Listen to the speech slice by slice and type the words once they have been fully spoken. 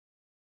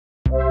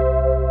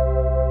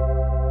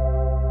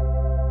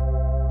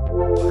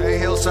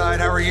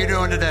Hillside. How are you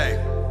doing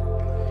today?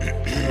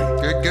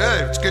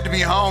 Good. It's good to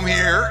be home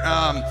here.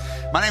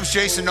 My name's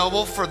Jason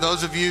Noble. For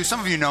those of you, some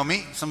of you know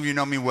me. Some of you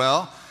know me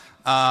well,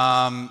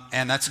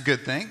 and that's a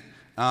good thing.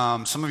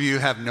 Some of you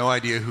have no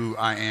idea who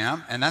I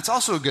am, and that's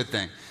also a good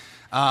thing.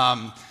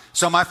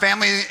 So my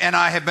family and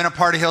I have been a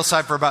part of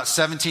Hillside for about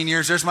 17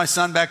 years. There's my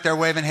son back there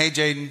waving. Hey,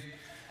 Jaden.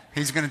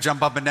 He's going to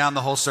jump up and down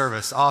the whole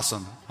service.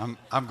 Awesome.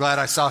 I'm glad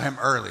I saw him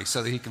early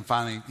so that he can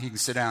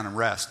sit down and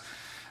rest.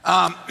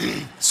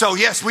 So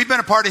yes, we've been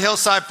a part of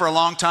Hillside for a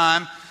long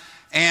time.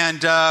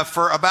 And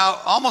for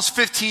about almost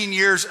 15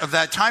 years of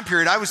that time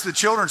period, I was the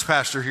children's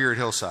pastor here at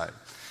Hillside.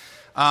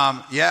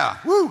 Yeah.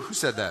 Woo. Who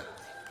said that?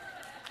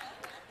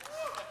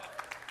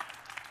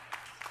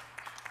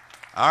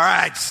 All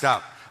right.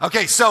 Stop.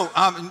 Okay. So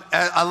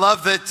I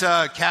love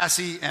that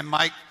Cassie and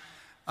Mike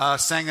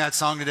sang that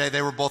song today.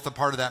 They were both a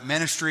part of that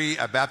ministry.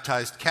 I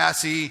baptized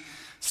Cassie.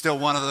 Still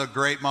one of the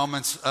great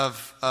moments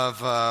of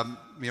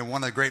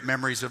one of the great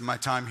memories of my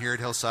time here at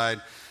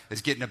Hillside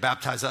is getting to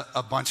baptize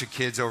a bunch of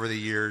kids over the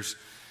years.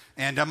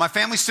 And my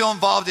family's still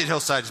involved at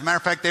Hillside. As a matter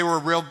of fact, they were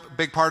a real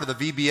big part of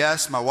the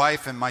VBS. My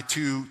wife and my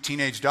two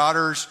teenage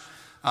daughters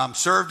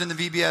served in the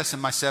VBS,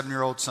 and my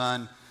 7-year-old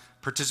son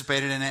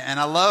participated in it. And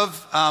I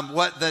love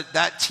what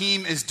that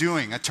team is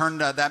doing. I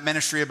turned that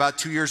ministry about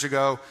 2 years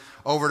ago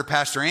over to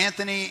Pastor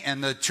Anthony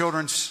and the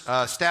children's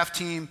staff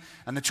team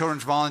and the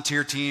children's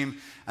volunteer team.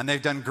 And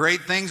they've done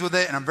great things with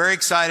it. And I'm very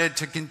excited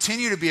to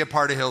continue to be a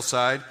part of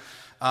Hillside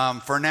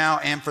for now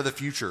and for the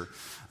future.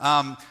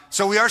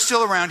 So we are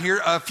still around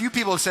here. A few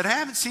people have said, hey, I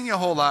haven't seen you a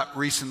whole lot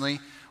recently.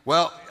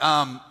 Well,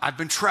 I've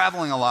been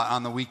traveling a lot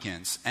on the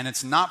weekends, and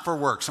it's not for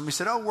work. Somebody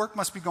said, oh, work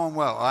must be going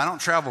well. I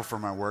don't travel for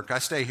my work. I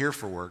stay here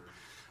for work.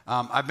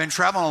 I've been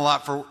traveling a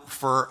lot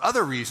for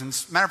other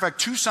reasons. Matter of fact,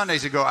 2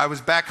 Sundays ago, I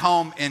was back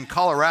home in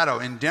Colorado,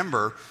 in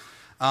Denver,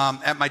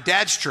 at my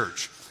dad's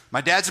church.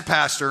 My dad's a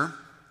pastor,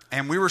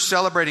 and we were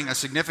celebrating a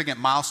significant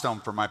milestone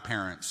for my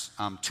parents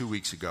 2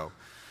 weeks ago.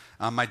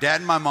 My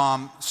dad and my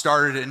mom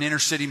started an inner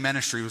city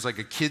ministry. It was like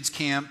a kids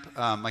camp,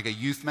 like a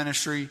youth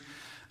ministry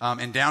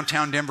in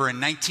downtown Denver in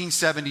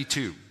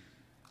 1972.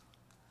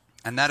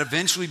 And that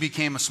eventually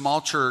became a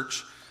small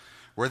church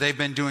where they've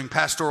been doing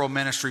pastoral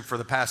ministry for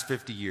the past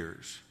 50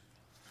 years.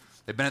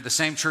 They've been at the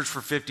same church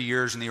for 50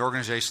 years, and the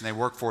organization they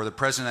work for, the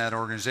president of that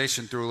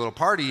organization, threw a little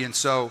party. And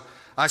so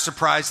I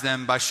surprised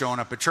them by showing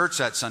up at church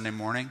that Sunday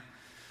morning.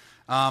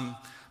 But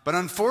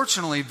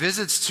unfortunately,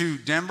 visits to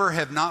Denver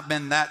have not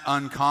been that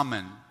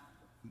uncommon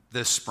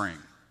this spring.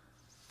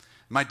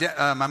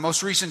 My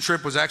most recent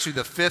trip was actually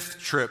the 5th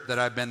trip that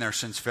I've been there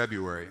since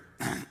February.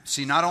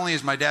 See, not only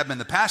has my dad been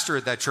the pastor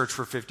at that church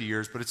for 50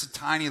 years, but it's a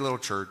tiny little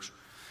church.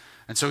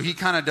 And so he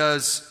kind of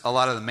does a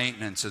lot of the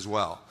maintenance as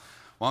well.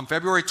 Well, on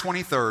February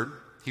 23rd,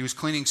 he was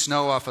cleaning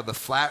snow off of the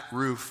flat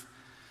roof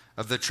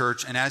of the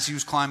church, and as he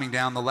was climbing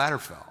down, the ladder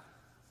fell.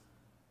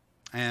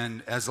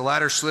 And as the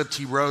ladder slipped,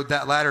 he rode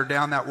that ladder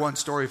down that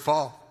 1-story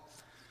fall,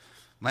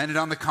 landed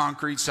on the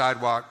concrete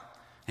sidewalk,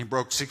 and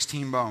broke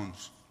 16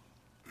 bones.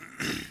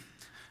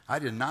 I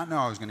did not know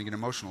I was going to get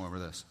emotional over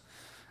this.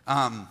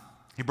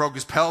 He broke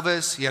his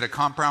pelvis. He had a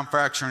compound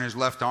fracture in his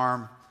left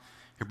arm.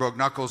 He broke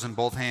knuckles in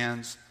both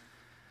hands,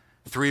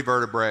 3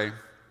 vertebrae.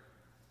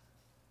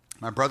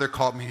 My brother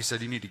called me. He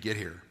said, you need to get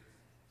here.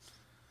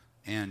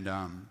 And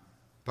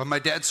but my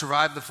dad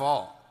survived the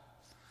fall.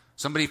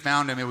 Somebody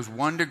found him. It was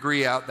 1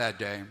 degree out that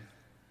day.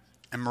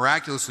 And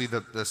miraculously,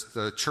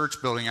 the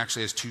church building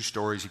actually has 2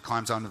 stories. He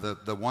climbs onto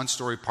the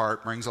 1-story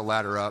part, brings a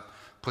ladder up,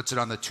 puts it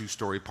on the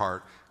 2-story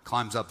part,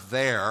 climbs up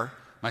there,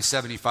 my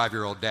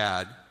 75-year-old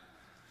dad.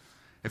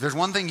 If there's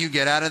one thing you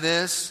get out of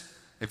this,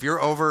 if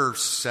you're over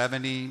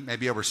 70,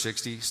 maybe over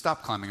 60,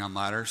 stop climbing on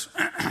ladders.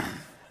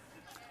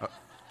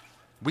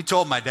 We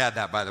told my dad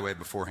that, by the way,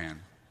 beforehand.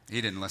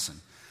 He didn't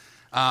listen.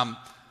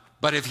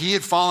 But if he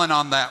had fallen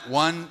on that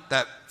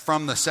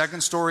from the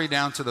 2nd story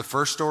down to the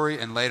 1st story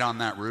and laid on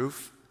that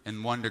roof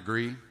in 1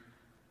 degree,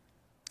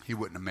 he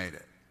wouldn't have made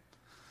it.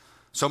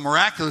 So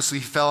miraculously,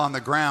 he fell on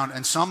the ground,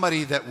 and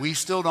somebody that we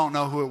still don't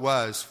know who it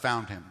was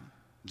found him,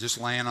 just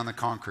laying on the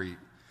concrete.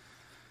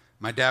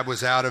 My dad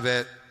was out of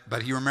it,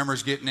 but he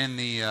remembers getting in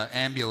the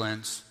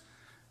ambulance,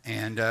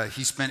 and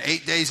he spent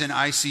 8 days in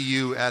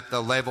ICU at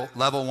the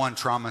level 1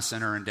 trauma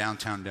center in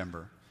downtown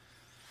Denver.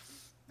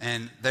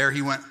 And there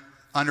he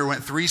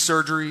underwent 3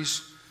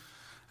 surgeries,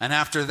 and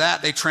after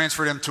that, they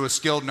transferred him to a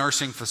skilled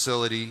nursing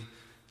facility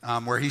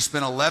where he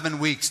spent 11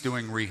 weeks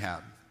doing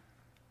rehab.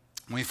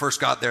 When we first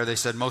got there, they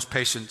said most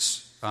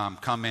patients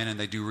come in and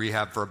they do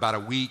rehab for about a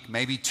week,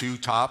 maybe 2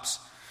 tops.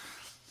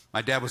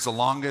 My dad was the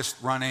longest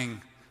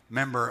running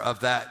member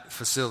of that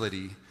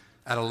facility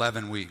at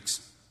 11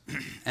 weeks.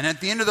 And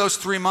at the end of those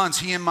 3 months,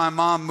 he and my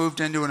mom moved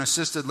into an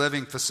assisted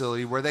living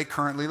facility where they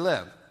currently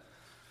live.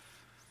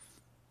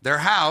 Their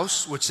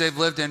house, which they've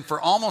lived in for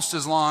almost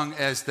as long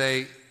as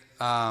they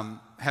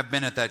have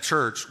been at that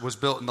church, was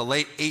built in the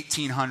late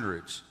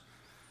 1800s.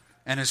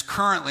 And is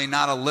currently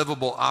not a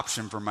livable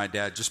option for my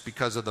dad just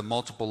because of the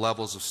multiple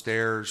levels of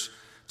stairs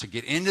to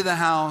get into the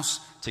house,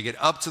 to get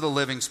up to the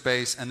living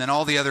space, and then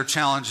all the other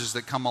challenges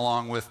that come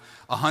along with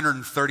a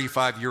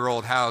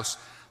 135-year-old house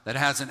that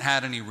hasn't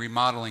had any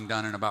remodeling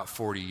done in about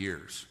 40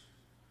 years.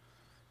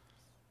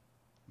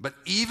 But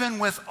even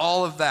with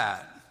all of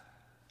that,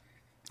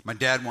 my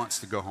dad wants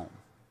to go home.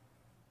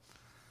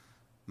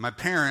 My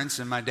parents,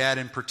 and my dad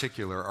in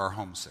particular, are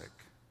homesick.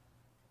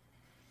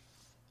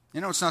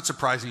 You know, it's not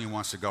surprising he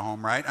wants to go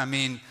home, right? I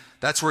mean,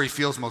 that's where he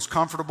feels most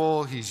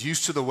comfortable. He's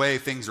used to the way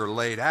things are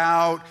laid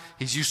out.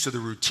 He's used to the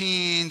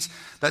routines.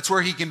 That's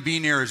where he can be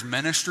near his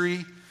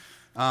ministry.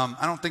 I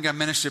don't think I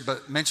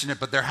mentioned it,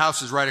 but their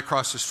house is right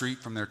across the street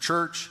from their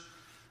church.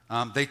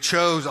 They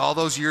chose all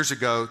those years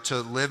ago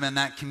to live in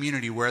that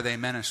community where they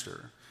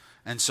minister.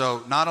 And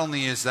so not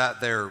only is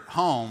that their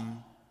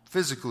home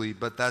physically,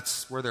 but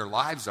that's where their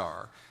lives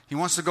are. He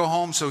wants to go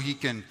home so he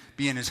can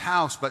be in his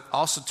house, but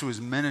also to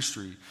his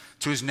ministry,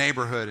 to his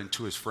neighborhood, and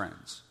to his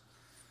friends.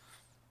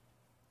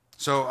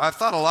 So I've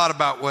thought a lot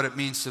about what it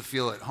means to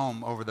feel at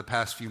home over the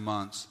past few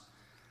months.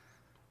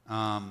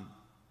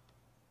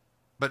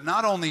 But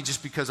not only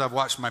just because I've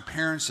watched my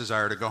parents'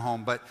 desire to go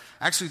home, but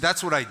actually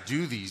that's what I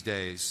do these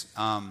days.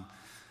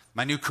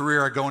 My new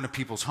career, I go into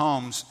people's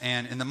homes,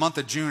 and in the month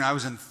of June, I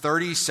was in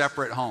 30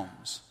 separate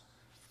homes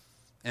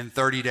in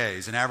 30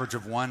 days, an average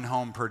of one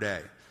home per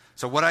day.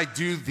 So what I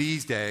do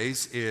these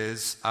days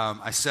is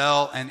I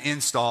sell and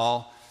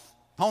install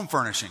home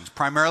furnishings,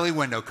 primarily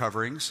window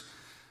coverings,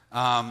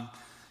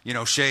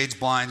 shades,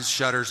 blinds,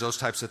 shutters, those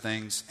types of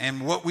things.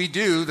 And what we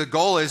do, the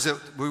goal is that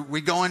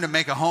we go in to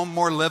make a home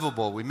more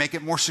livable. We make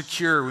it more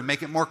secure. We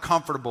make it more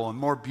comfortable and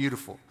more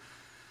beautiful.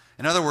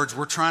 In other words,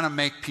 we're trying to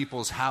make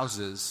people's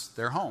houses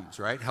their homes,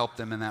 right? Help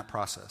them in that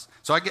process.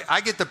 So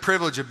I get the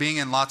privilege of being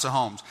in lots of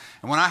homes.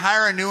 And when I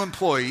hire a new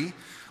employee,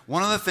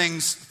 one of the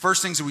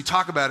first things that we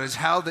talk about is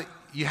how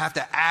you have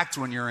to act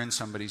when you're in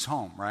somebody's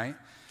home, right?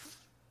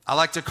 I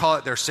like to call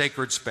it their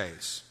sacred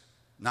space.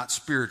 Not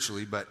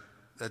spiritually, but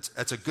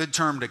that's a good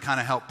term to kind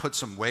of help put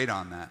some weight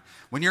on that.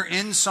 When you're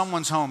in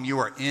someone's home, you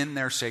are in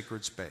their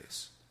sacred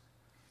space.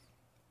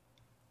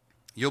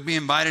 You'll be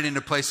invited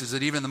into places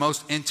that even the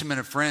most intimate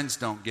of friends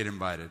don't get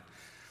invited.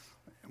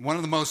 One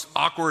of the most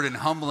awkward and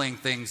humbling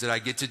things that I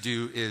get to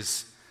do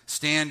is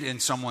stand in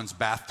someone's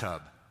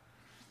bathtub.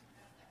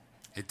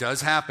 It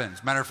does happen.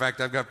 As a matter of fact,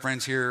 I've got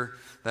friends here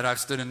that I've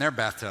stood in their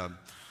bathtub.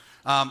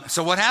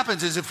 So what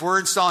happens is if we're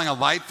installing a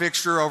light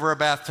fixture over a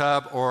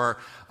bathtub or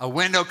a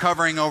window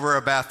covering over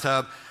a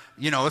bathtub,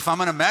 if I'm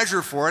going to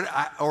measure for it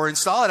or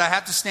install it, I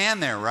have to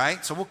stand there,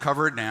 right? So we'll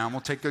cover it down. We'll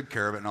take good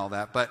care of it and all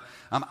that. But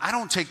I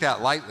don't take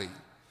that lightly.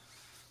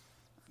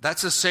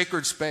 That's a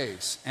sacred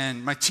space.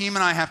 And my team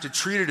and I have to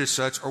treat it as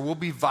such, or we'll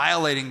be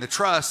violating the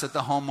trust that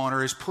the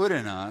homeowner has put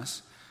in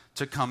us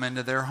to come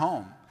into their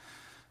home,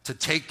 to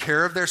take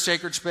care of their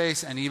sacred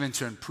space and even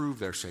to improve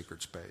their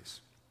sacred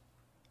space.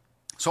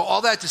 So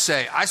all that to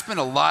say, I spend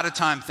a lot of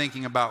time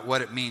thinking about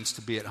what it means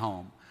to be at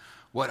home,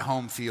 what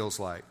home feels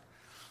like,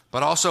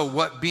 but also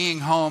what being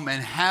home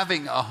and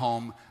having a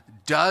home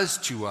does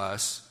to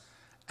us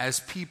as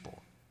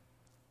people.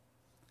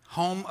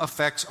 Home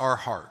affects our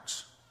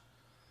hearts.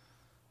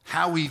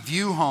 How we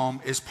view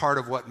home is part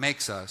of what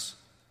makes us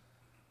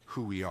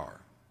who we are.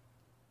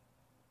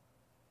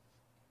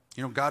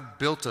 God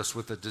built us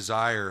with a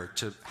desire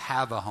to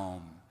have a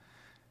home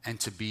and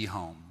to be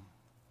home.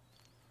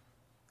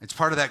 It's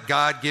part of that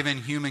God-given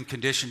human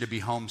condition to be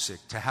homesick,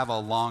 to have a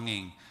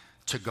longing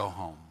to go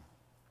home.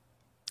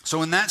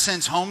 So in that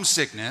sense,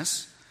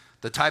 homesickness,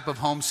 the type of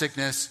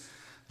homesickness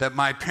that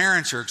my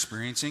parents are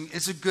experiencing,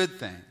 is a good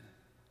thing.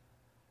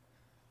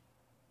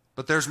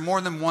 But there's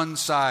more than one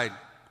side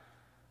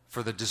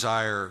for the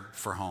desire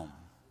for home.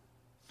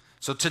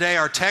 So today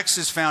our text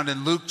is found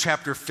in Luke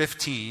chapter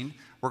 15.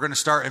 We're going to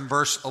start in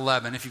verse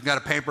 11. If you've got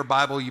a paper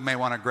Bible, you may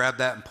want to grab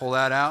that and pull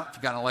that out. If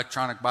you've got an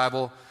electronic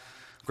Bible,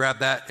 grab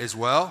that as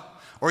well.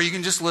 Or you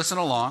can just listen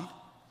along.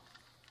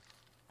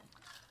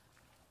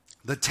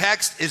 The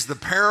text is the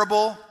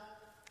parable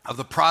of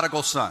the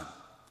prodigal son.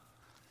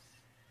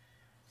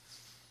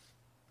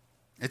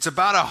 It's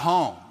about a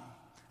home,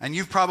 and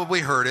you've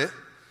probably heard it.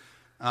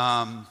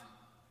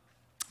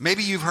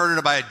 Maybe you've heard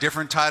it by a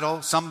different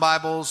title. Some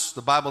Bibles,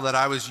 the Bible that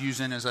I was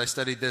using as I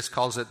studied this,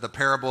 calls it the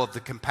parable of the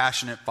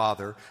compassionate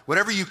father.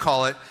 Whatever you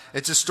call it,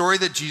 it's a story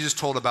that Jesus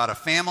told about a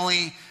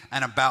family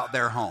and about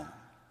their home.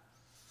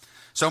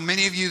 So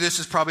many of you, this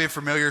is probably a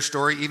familiar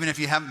story, even if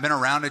you haven't been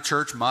around a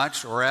church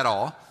much or at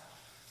all.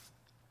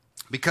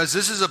 Because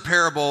this is a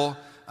parable,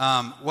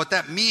 what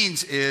that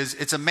means is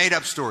it's a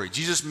made-up story.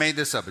 Jesus made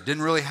this up. It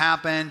didn't really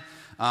happen.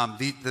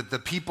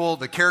 The people,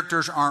 the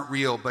characters aren't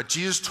real, but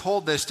Jesus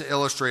told this to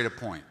illustrate a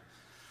point.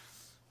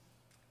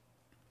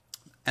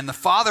 And the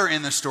father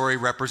in the story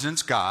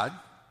represents God,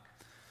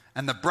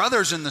 and the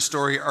brothers in the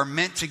story are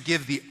meant to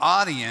give the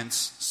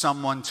audience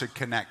someone to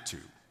connect to,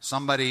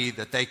 somebody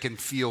that they can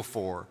feel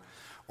for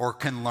or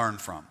can learn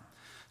from.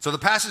 So the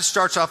passage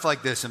starts off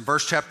like this. In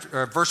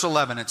verse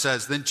 11, it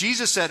says, "Then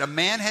Jesus said, a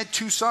man had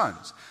 2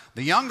 sons.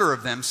 The younger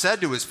of them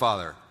said to his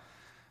father,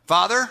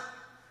 'Father,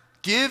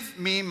 give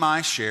me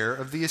my share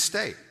of the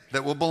estate.'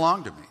 that will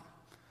belong to me."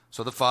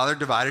 So the father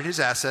divided his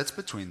assets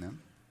between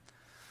them.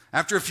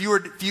 After a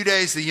few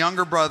days, the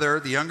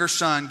younger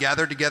son,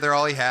 gathered together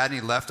all he had, and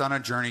he left on a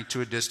journey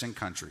to a distant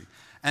country.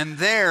 And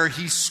there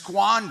he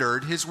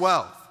squandered his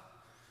wealth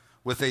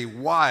with a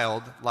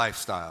wild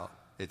lifestyle,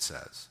 it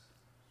says.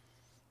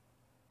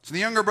 So the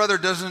younger brother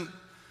doesn't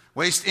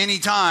waste any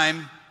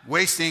time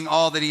wasting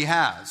all that he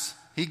has.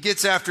 He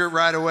gets after it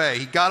right away.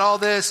 He got all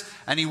this,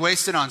 and he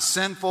wasted on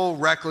sinful,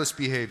 reckless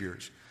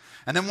behaviors.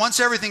 And then once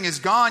everything is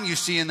gone, you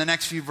see in the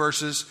next few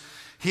verses,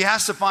 he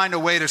has to find a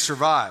way to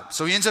survive.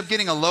 So he ends up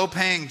getting a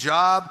low-paying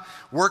job,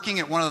 working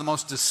at one of the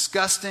most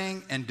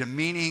disgusting and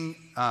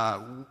demeaning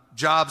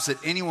jobs that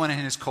anyone in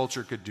his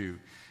culture could do.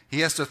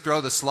 He has to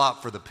throw the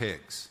slop for the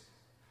pigs.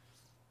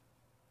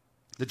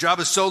 The job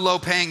is so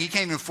low-paying, he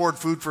can't even afford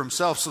food for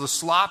himself. So the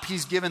slop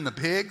he's given the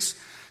pigs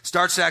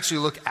starts to actually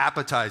look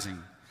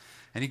appetizing.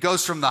 And he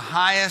goes from the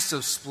highest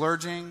of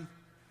splurging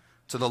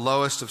to the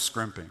lowest of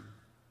scrimping.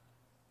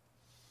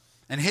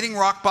 And hitting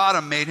rock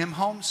bottom made him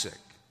homesick.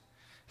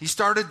 He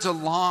started to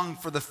long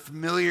for the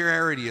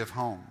familiarity of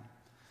home.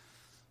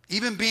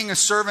 Even being a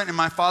servant in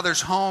my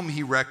father's home,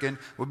 he reckoned,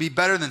 would be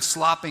better than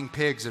slopping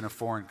pigs in a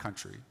foreign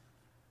country.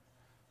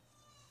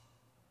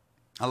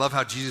 I love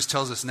how Jesus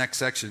tells this next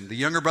section. The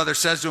younger brother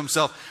says to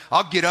himself,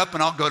 "I'll get up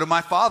and I'll go to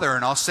my father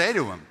and I'll say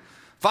to him,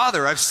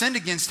 'Father, I've sinned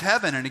against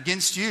heaven and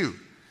against you.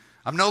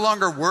 I'm no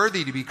longer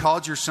worthy to be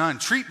called your son.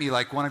 Treat me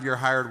like one of your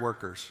hired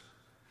workers.'"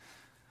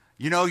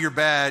 You know you're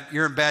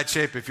in bad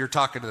shape if you're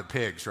talking to the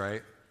pigs,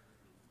 right?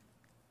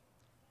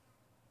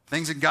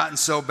 Things had gotten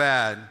so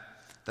bad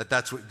that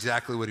that's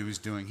exactly what he was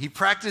doing. He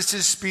practiced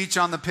his speech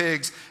on the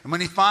pigs, and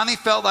when he finally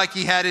felt like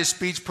he had his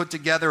speech put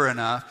together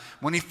enough,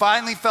 when he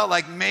finally felt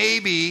like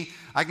maybe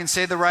I can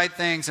say the right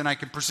things and I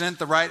can present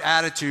the right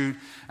attitude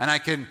and I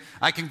can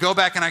go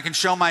back and I can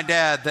show my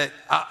dad that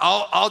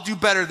I'll do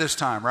better this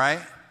time,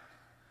 right?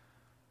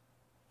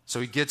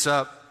 So he gets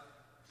up.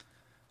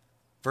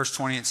 Verse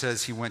 20, it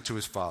says he went to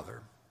his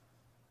father.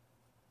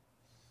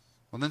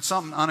 Well, then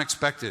something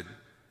unexpected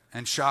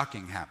and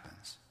shocking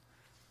happens.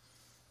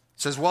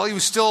 It says, while he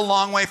was still a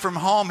long way from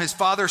home, his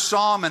father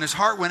saw him and his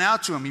heart went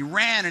out to him. He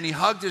ran and he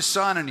hugged his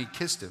son and he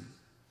kissed him.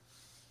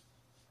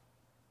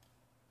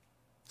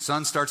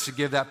 Son starts to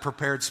give that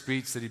prepared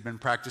speech that he'd been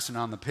practicing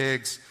on the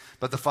pigs,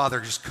 but the father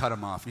just cut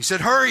him off. He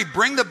said, "Hurry,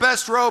 bring the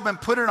best robe and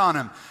put it on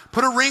him.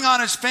 Put a ring on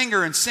his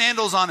finger and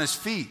sandals on his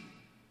feet.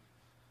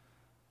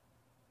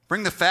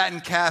 Bring the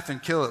fattened calf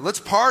and kill it. Let's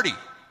party.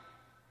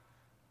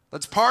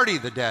 Let's party,"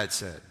 the dad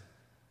said.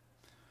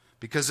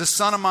 "Because this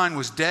son of mine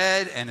was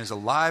dead and is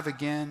alive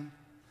again.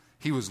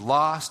 He was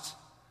lost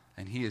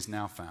and he is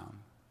now found."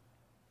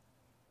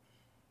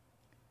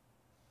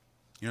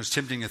 You know, it's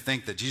tempting to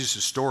think that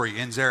Jesus' story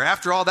ends there.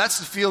 After all, that's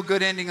the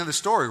feel-good ending of the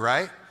story,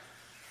 right?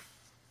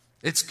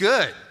 It's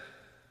good.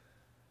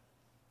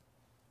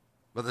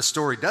 But the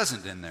story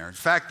doesn't end there. In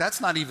fact, that's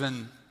not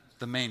even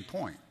the main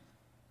point.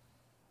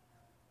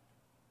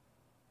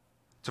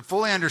 To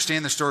fully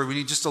understand the story, we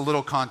need just a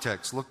little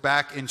context. Look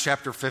back in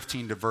chapter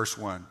 15 to verse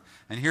 1.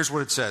 And here's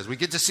what it says. We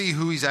get to see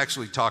who he's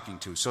actually talking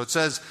to. So it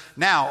says,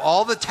 "Now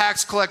all the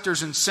tax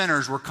collectors and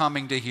sinners were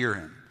coming to hear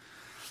him.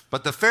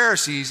 But the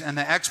Pharisees and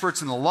the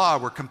experts in the law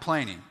were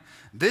complaining,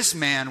 'This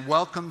man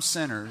welcomes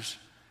sinners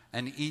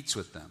and eats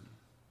with them.'"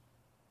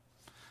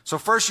 So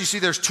first you see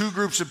there's two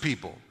groups of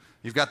people.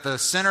 You've got the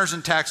sinners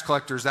and tax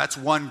collectors. That's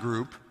one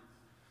group.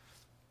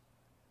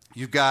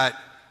 You've got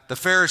the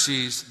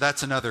Pharisees.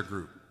 That's another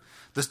group.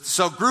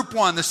 So group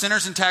one, the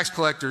sinners and tax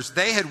collectors,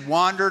 they had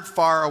wandered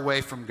far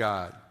away from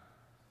God.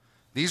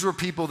 These were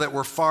people that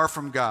were far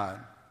from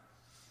God.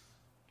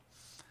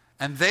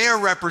 And they are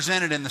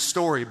represented in the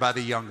story by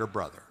the younger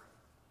brother,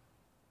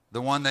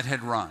 the one that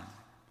had run.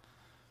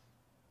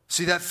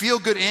 See, that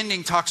feel-good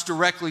ending talks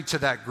directly to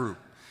that group.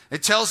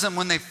 It tells them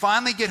when they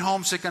finally get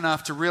homesick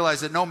enough to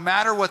realize that no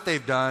matter what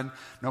they've done,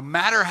 no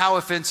matter how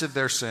offensive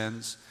their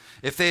sins,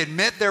 if they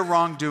admit their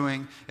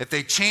wrongdoing, if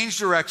they change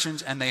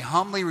directions and they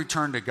humbly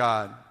return to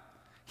God,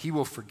 He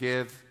will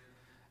forgive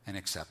and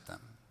accept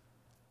them.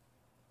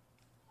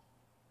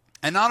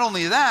 And not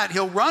only that,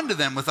 He'll run to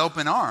them with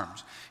open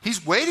arms.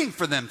 He's waiting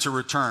for them to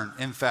return,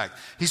 in fact.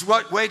 He's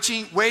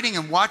waiting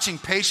and watching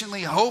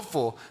patiently,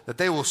 hopeful that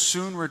they will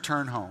soon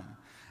return home.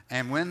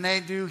 And when they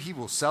do, He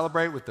will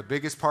celebrate with the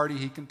biggest party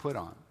He can put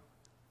on.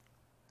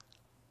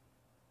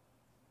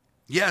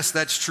 Yes,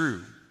 that's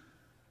true.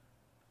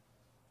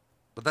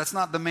 But that's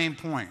not the main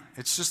point.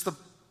 It's just the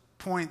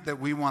point that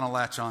we want to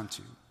latch on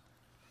to.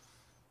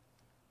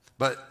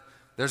 But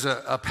there's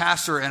a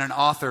pastor and an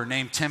author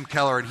named Tim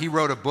Keller, and he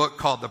wrote a book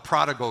called The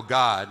Prodigal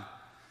God.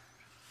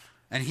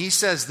 And he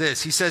says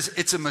this. He says,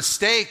 it's a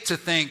mistake to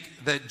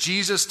think that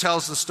Jesus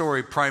tells the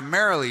story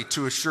primarily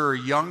to assure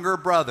younger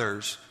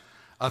brothers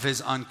of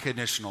His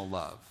unconditional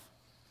love.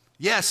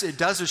 Yes, it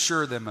does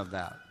assure them of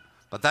that,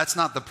 but that's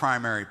not the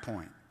primary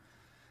point.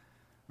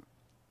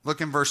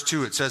 Look in verse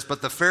 2, it says,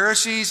 "But the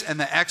Pharisees and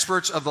the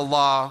experts of the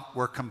law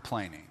were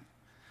complaining."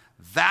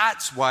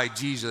 That's why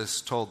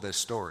Jesus told this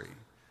story.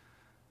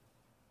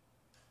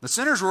 The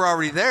sinners were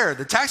already there.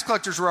 The tax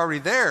collectors were already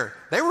there.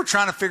 They were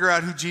trying to figure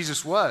out who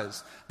Jesus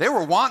was. They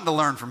were wanting to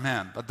learn from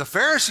him. But the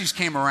Pharisees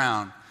came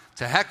around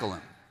to heckle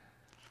him.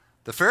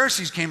 The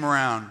Pharisees came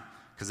around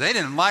because they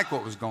didn't like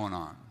what was going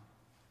on.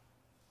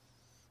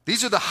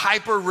 These are the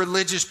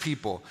hyper-religious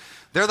people.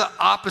 They're the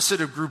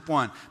opposite of group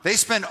one. They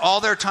spend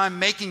all their time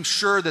making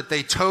sure that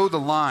they toe the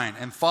line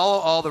and follow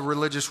all the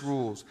religious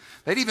rules.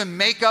 They'd even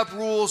make up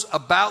rules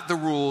about the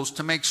rules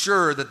to make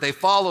sure that they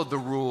followed the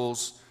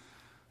rules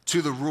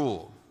to the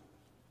rule.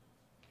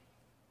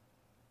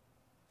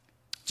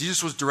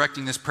 Jesus was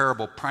directing this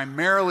parable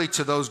primarily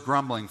to those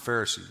grumbling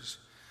Pharisees.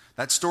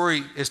 That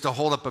story is to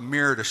hold up a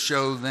mirror to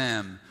show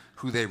them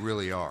who they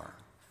really are.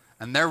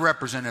 And they're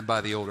represented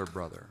by the older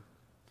brother.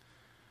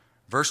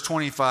 Verse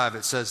 25,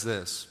 it says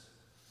this.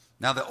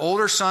 Now the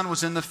older son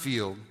was in the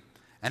field,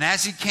 and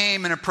as he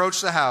came and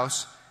approached the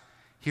house,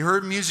 he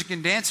heard music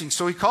and dancing,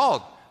 so he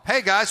called,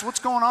 "Hey guys, what's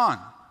going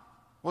on?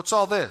 What's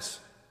all this?"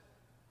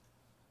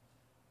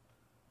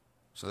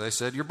 So they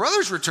said, "Your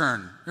brother's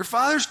returned. Your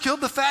father's killed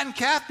the fattened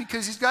calf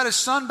because he's got his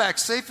son back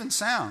safe and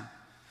sound."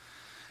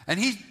 And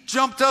he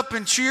jumped up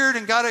and cheered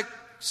and got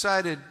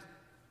excited.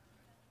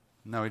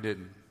 No, he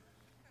didn't.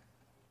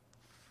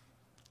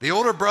 The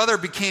older brother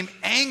became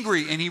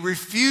angry and he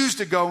refused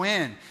to go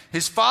in.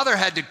 His father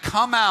had to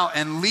come out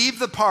and leave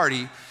the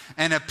party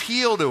and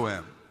appeal to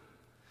him.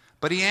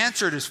 But he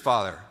answered his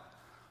father,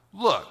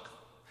 "Look,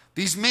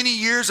 these many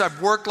years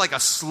I've worked like a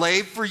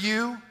slave for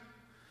you,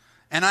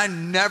 and I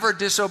never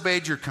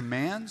disobeyed your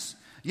commands.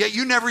 Yet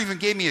you never even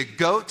gave me a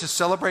goat to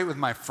celebrate with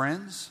my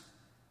friends.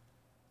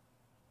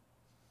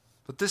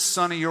 But this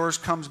son of yours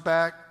comes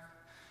back.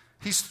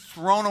 He's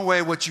thrown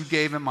away what you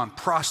gave him on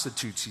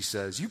prostitutes," he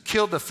says. "You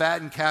killed the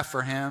fattened calf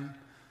for him."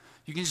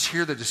 You can just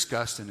hear the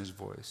disgust in his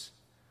voice.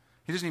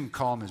 He doesn't even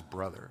call him his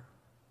brother.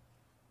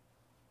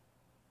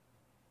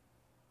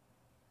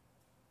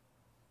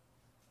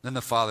 Then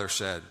the father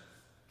said,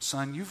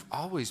 "Son, you've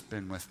always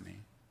been with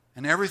me,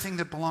 and everything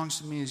that belongs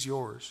to me is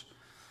yours.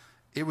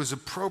 It was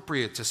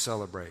appropriate to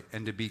celebrate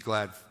and to be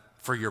glad,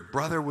 for your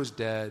brother was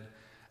dead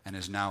and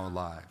is now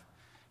alive.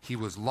 He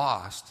was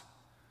lost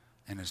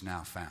and is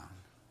now found."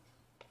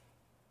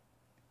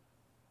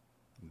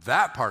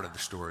 That part of the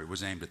story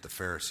was aimed at the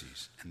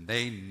Pharisees, and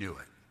they knew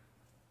it.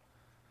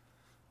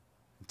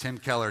 Tim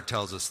Keller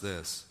tells us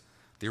this: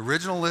 the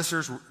original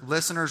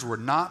listeners were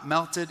not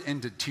melted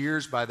into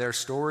tears by their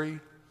story,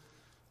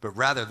 but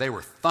rather they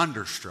were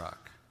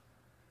thunderstruck.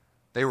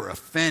 They were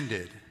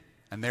offended,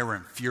 and they were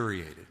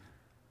infuriated.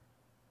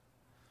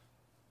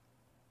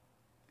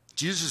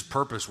 Jesus'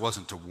 purpose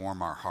wasn't to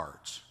warm our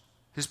hearts.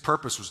 His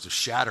purpose was to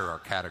shatter our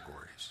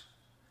categories.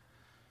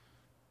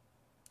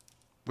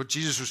 What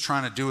Jesus was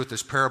trying to do with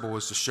this parable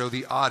was to show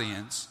the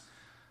audience,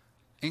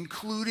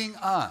 including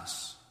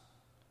us,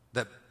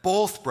 that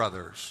both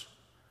brothers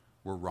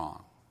were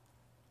wrong.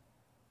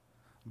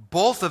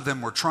 Both of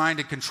them were trying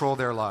to control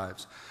their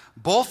lives.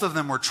 Both of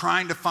them were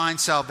trying to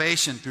find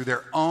salvation through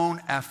their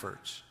own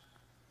efforts.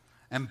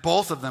 And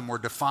both of them were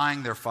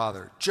defying their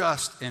father,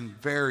 just in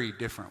very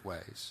different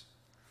ways.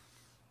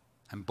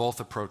 And both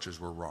approaches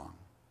were wrong.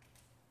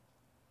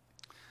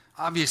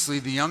 Obviously,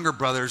 the younger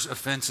brother's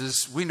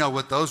offenses, we know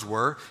what those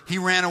were. He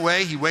ran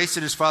away. He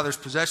wasted his father's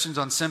possessions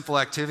on sinful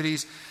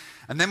activities.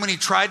 And then when he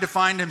tried to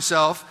find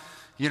himself,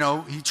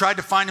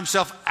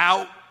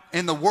 out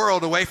in the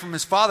world away from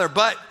his father.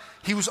 But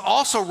he was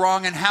also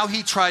wrong in how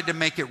he tried to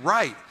make it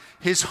right.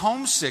 His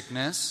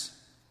homesickness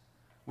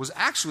was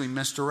actually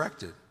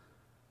misdirected.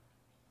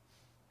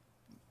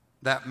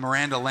 That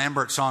Miranda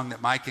Lambert song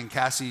that Mike and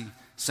Cassie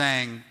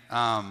sang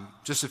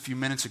just a few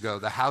minutes ago,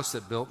 "The House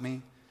That Built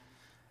Me,"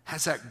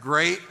 has that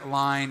great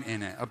line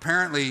in it.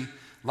 Apparently,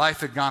 life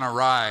had gone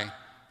awry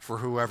for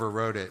whoever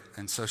wrote it,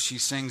 and so she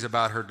sings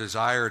about her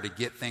desire to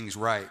get things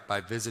right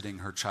by visiting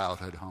her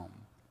childhood home.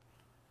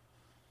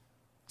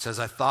 It says,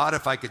 "I thought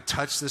if I could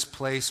touch this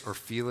place or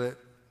feel it,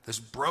 this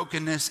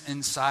brokenness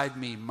inside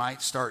me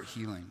might start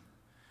healing.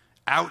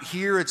 Out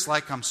here, it's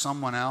like I'm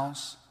someone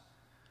else.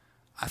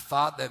 I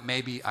thought that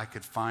maybe I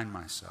could find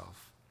myself."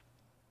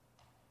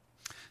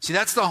 See,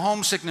 that's the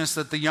homesickness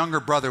that the younger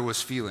brother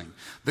was feeling.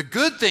 The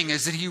good thing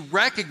is that he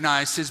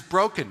recognized his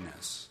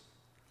brokenness.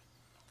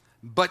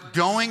 But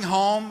going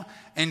home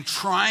and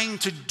trying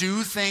to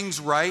do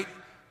things right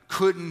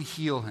couldn't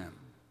heal him.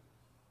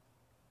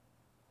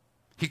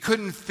 He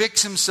couldn't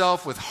fix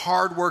himself with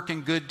hard work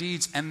and good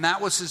deeds, and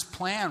that was his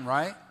plan,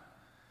 right?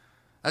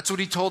 That's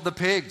what he told the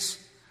pigs.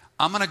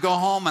 "I'm going to go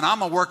home and I'm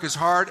going to work as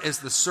hard as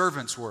the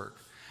servants work.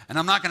 And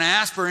I'm not going to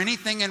ask for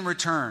anything in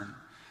return.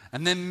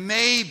 And then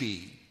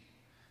maybe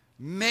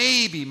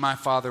my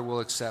father will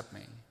accept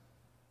me."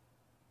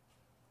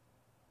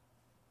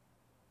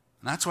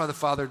 And that's why the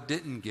father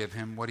didn't give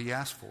him what he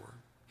asked for.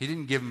 He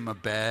didn't give him a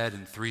bed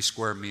and 3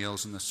 square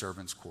meals in the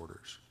servants'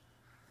 quarters.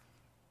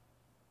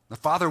 The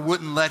father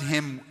wouldn't let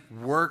him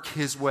work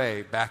his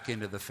way back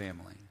into the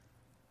family.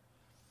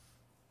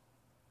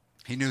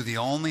 He knew the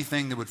only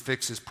thing that would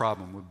fix his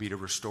problem would be to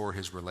restore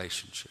his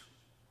relationship.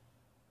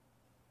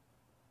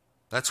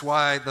 That's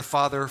why the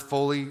father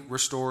fully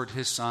restored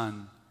his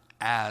son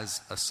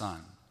as a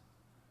son.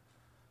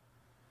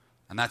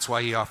 And that's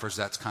why he offers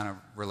that kind of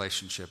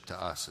relationship to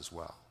us as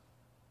well.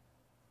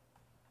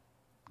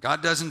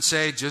 God doesn't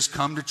say, just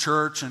come to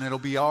church and it'll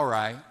be all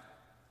right.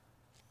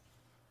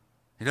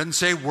 He doesn't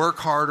say, work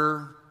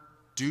harder,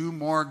 do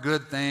more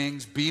good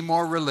things, be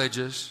more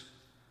religious,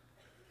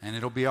 and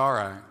it'll be all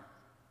right.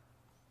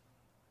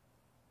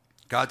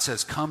 God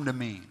says, come to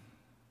me.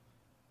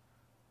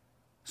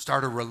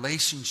 Start a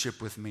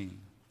relationship with me.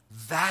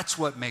 That's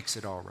what makes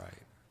it all right.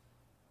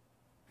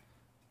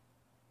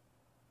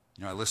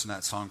 You know, I listened to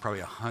that song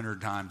probably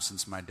 100 times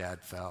since my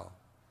dad fell.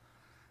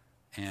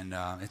 And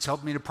it's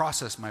helped me to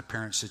process my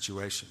parents'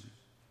 situation.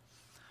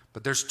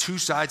 But there's two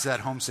sides to that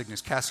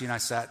homesickness. Cassie and I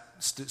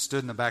stood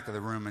in the back of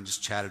the room and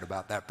just chatted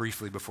about that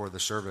briefly before the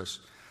service.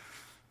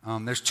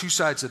 There's two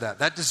sides to that.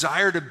 That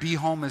desire to be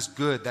home is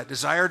good. That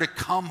desire to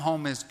come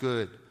home is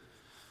good.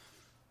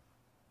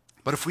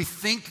 But if we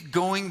think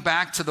going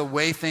back to the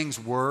way things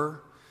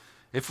were,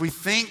 if we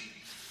think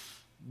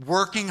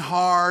working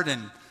hard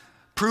and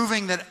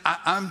proving that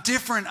I'm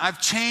different, I've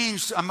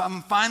changed,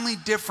 I'm finally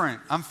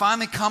different, I'm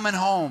finally coming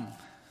home,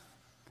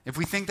 if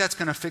we think that's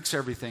going to fix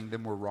everything,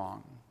 then we're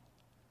wrong.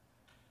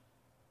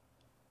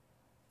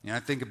 You know, I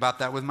think about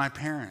that with my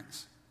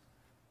parents.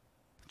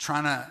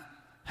 Trying to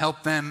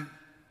help them.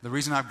 The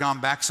reason I've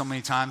gone back so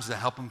many times is to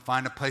help them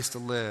find a place to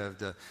live,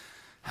 to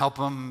help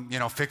them,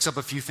 fix up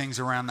a few things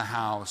around the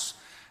house.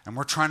 And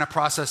we're trying to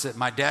process it.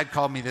 My dad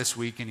called me this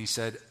week and he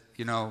said,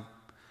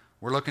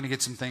 we're looking to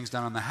get some things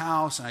done on the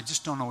house and I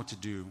just don't know what to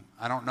do.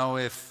 I don't know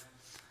if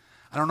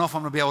I'm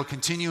going to be able to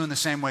continue in the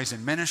same ways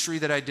in ministry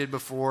that I did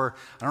before.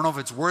 I don't know if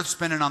it's worth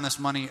spending on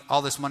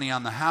all this money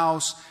on the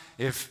house,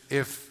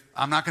 if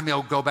I'm not going to be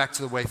able to go back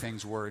to the way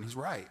things were. And he's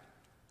right.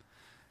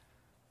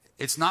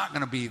 It's not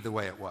going to be the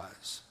way it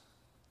was.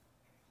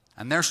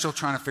 And they're still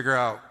trying to figure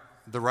out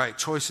the right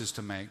choices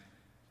to make.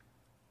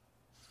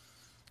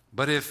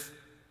 But if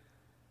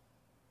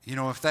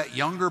that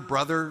younger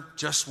brother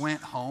just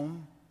went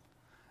home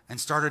and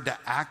started to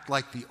act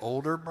like the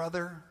older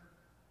brother,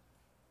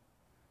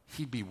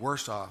 he'd be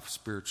worse off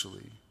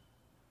spiritually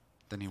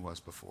than he was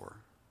before.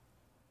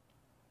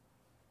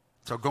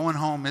 So going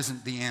home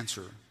isn't the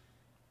answer.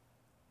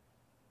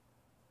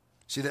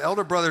 See, the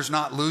elder brother's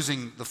not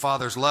losing the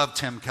father's love,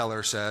 Tim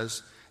Keller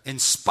says, in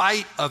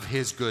spite of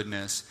his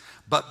goodness,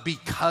 but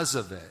because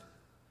of it.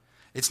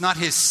 It's not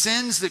his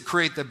sins that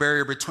create the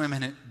barrier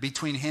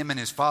between him and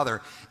his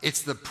father.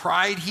 It's the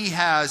pride he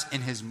has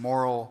in his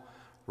moral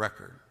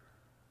record.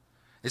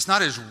 It's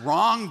not his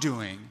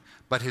wrongdoing,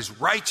 but his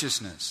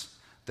righteousness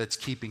that's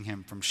keeping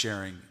him from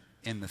sharing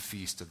in the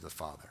feast of the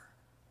Father.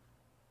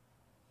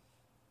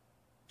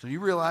 So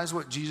you realize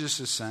what Jesus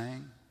is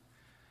saying?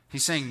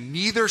 He's saying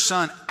neither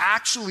son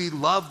actually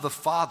loved the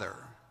Father.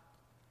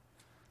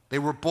 They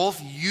were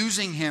both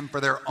using him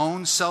for their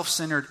own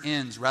self-centered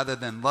ends rather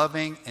than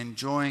loving,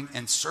 enjoying,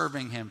 and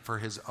serving him for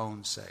his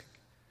own sake.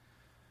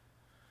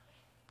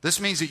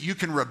 This means that you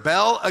can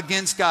rebel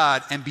against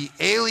God and be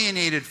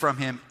alienated from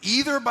him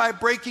either by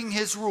breaking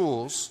his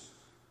rules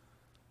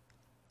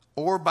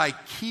or by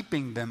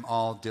keeping them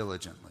all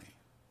diligently.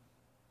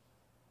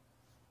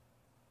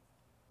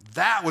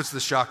 That was the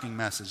shocking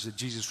message that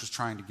Jesus was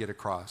trying to get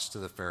across to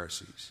the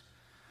Pharisees.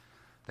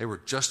 They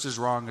were just as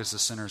wrong as the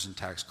sinners and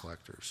tax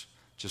collectors,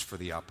 just for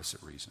the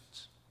opposite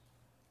reasons.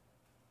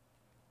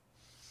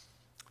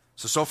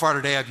 So far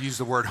today I've used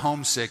the word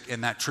homesick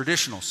in that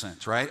traditional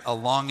sense, right? A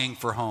longing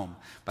for home.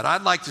 But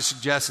I'd like to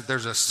suggest that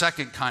there's a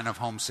second kind of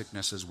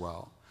homesickness as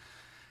well.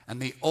 And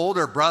the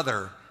older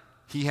brother,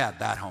 he had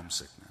that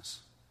homesickness.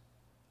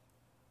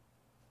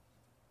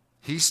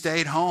 He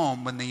stayed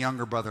home when the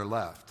younger brother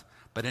left.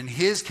 But in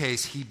his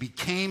case, he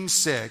became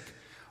sick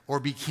or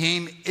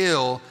became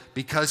ill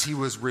because he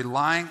was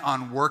relying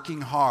on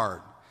working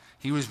hard.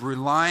 He was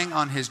relying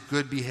on his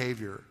good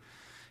behavior.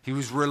 He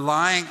was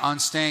relying on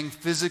staying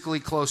physically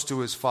close to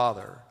his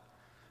father,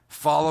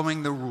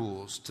 following the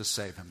rules to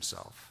save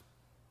himself.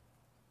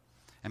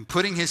 And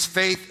putting his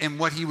faith in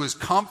what he was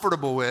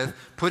comfortable with,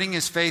 putting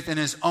his faith in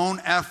his own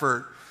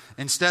effort,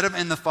 instead of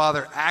in the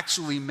Father,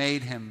 actually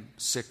made him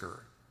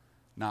sicker,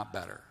 not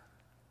better.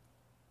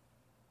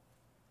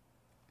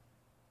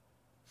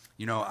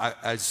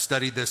 I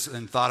studied this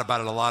and thought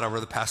about it a lot over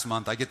the past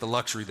month. I get the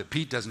luxury that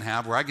Pete doesn't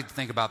have, where I get to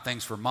think about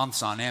things for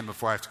months on end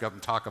before I have to go up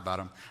and talk about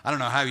them. I don't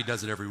know how he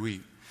does it every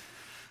week.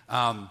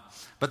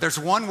 But there's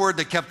one word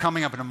that kept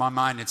coming up into my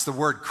mind. It's the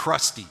word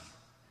crusty.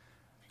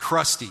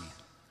 Crusty.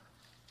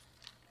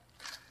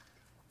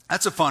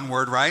 That's a fun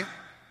word, right?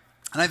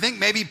 And I think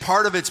maybe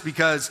part of it's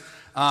because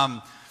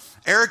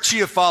Eric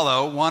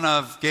Chiafalo, one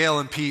of Gail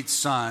and Pete's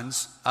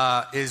sons,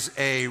 is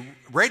a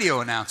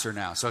radio announcer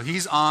now. So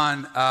he's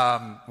on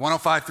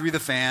 105.3 The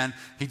Fan.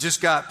 He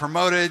just got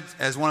promoted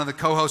as one of the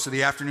co-hosts of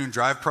the Afternoon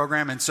Drive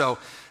program. And so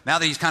now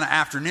that he's kind of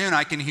afternoon,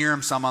 I can hear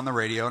him some on the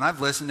radio. And I've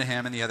listened to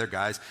him and the other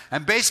guys.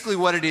 And basically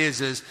what it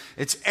is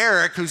it's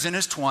Eric, who's in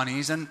his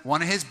 20s, and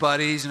one of his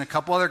buddies, and a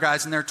couple other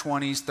guys in their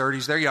 20s,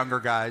 30s, they're younger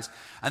guys.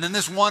 And then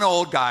this one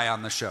old guy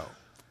on the show,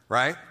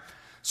 right?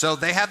 So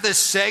they have this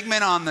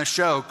segment on the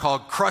show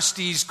called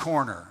Krusty's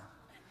Corner.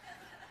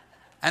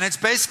 And it's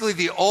basically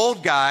the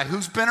old guy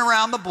who's been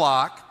around the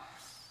block.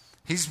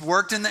 He's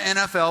worked in the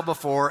NFL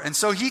before, and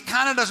so he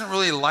kind of doesn't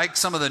really like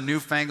some of the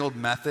newfangled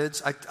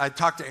methods. I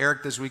talked to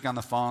Eric this week on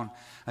the phone.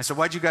 I said,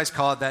 why'd you guys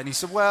call it that? And he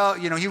said, well,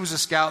 he was a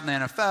scout in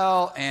the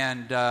NFL,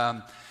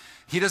 and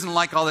he doesn't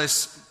like all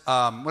this,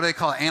 what do they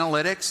call it,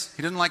 analytics?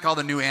 He doesn't like all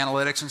the new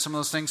analytics and some of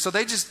those things. So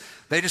they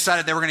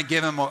decided they were going to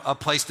give him a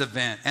place to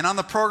vent. And on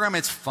the program,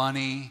 it's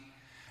funny.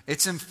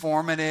 It's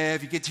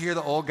informative. You get to hear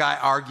the old guy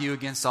argue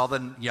against all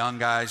the young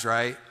guys,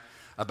 right,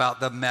 about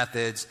the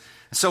methods.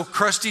 So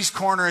Krusty's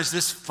Corner is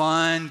this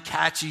fun,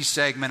 catchy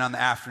segment on the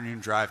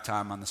afternoon drive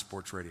time on the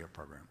sports radio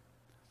program.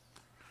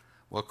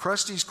 Well,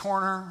 Krusty's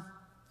Corner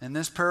in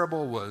this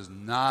parable was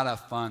not a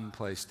fun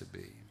place to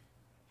be.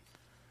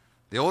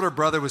 The older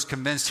brother was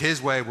convinced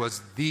his way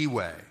was the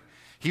way.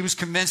 He was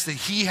convinced that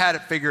he had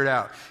it figured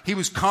out. He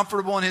was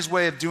comfortable in his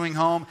way of doing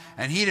home,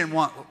 and he didn't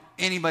want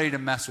anybody to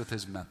mess with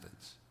his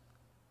methods.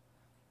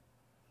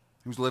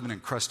 He was living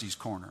in Krusty's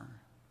Corner.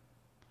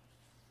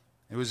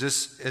 It was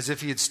just as if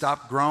he had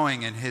stopped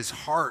growing and his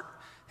heart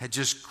had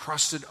just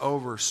crusted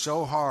over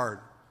so hard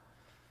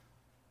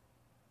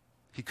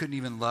he couldn't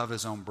even love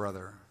his own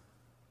brother.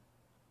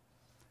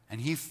 And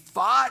he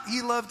thought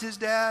he loved his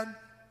dad,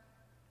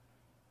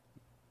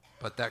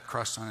 but that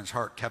crust on his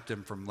heart kept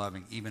him from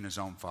loving even his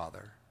own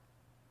father.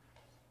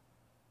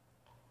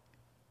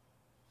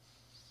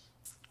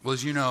 Well,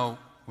 as you know,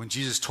 when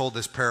Jesus told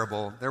this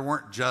parable, there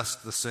weren't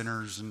just the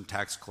sinners and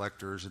tax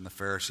collectors and the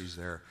Pharisees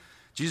there.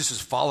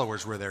 Jesus'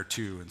 followers were there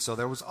too. And so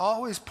there was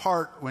always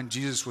part when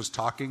Jesus was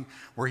talking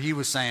where he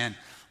was saying,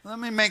 let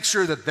me make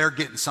sure that they're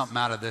getting something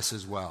out of this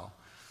as well.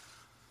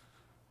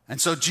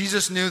 And so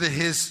Jesus knew that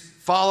his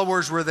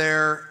followers were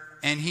there,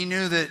 and he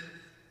knew that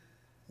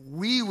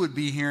we would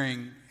be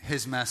hearing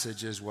his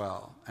message as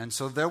well. And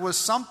so there was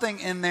something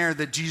in there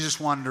that Jesus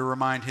wanted to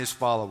remind his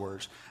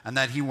followers and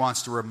that he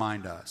wants to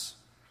remind us.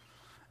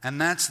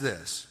 And that's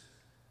this.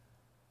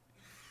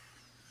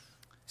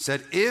 He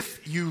said,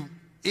 if you,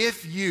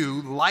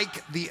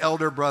 like the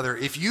elder brother,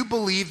 if you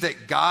believe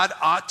that God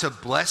ought to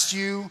bless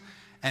you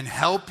and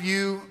help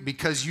you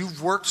because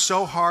you've worked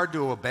so hard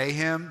to obey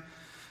him,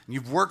 and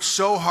you've worked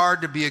so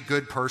hard to be a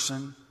good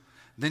person,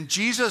 then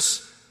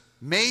Jesus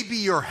may be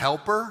your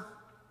helper.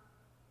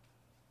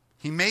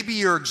 He may be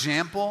your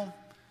example.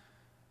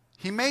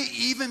 He may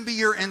even be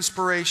your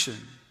inspiration.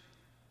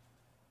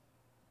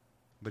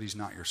 But he's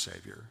not your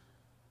Savior.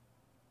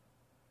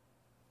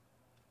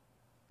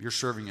 You're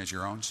serving as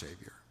your own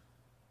Savior.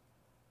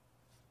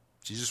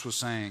 Jesus was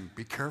saying,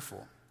 be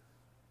careful.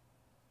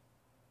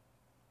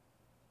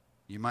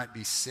 You might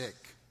be sick.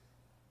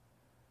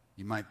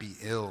 You might be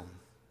ill.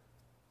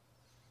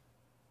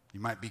 You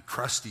might be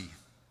crusty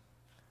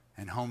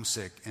and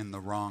homesick in the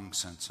wrong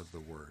sense of the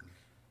word.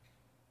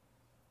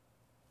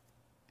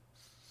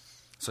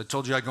 So I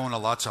told you I go into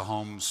lots of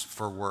homes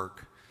for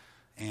work,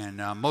 and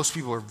most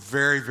people are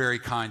very, very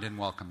kind and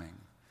welcoming.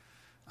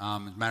 As a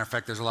matter of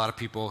fact, there's a lot of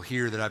people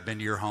here that I've been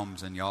to your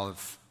homes, and y'all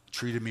have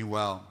treated me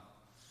well.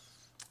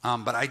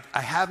 But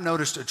I have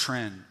noticed a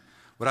trend.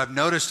 What I've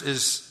noticed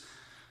is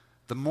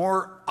the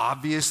more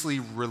obviously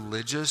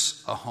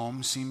religious a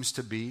home seems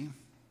to be,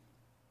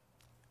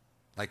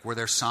 like where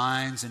there's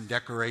signs and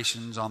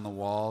decorations on the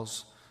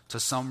walls to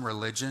some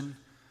religion,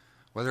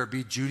 whether it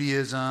be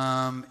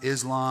Judaism,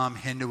 Islam,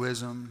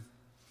 Hinduism,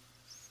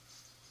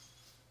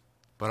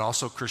 but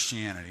also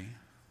Christianity,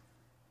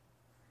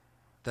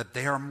 that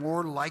they are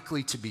more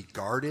likely to be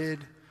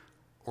guarded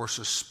or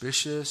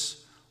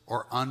suspicious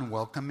or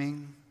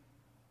unwelcoming,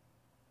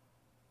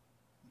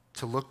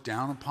 to look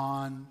down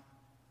upon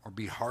or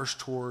be harsh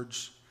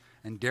towards,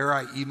 and dare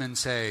I even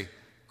say,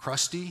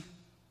 crusty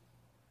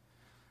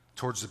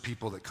towards the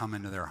people that come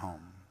into their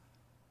home.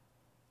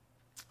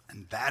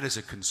 And that is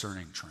a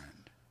concerning trend.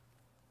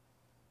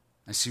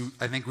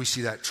 I think we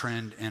see that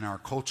trend in our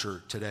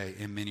culture today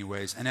in many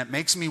ways. And it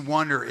makes me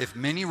wonder if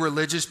many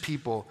religious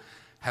people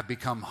have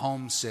become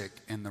homesick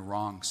in the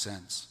wrong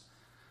sense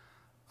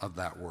of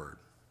that word.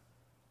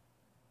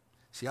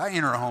 See, I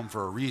enter a home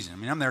for a reason. I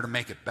mean, I'm there to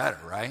make it better,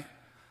 right?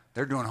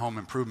 They're doing a home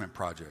improvement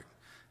project.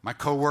 My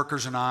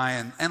coworkers and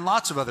I, and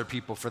lots of other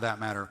people for that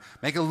matter,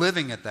 make a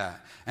living at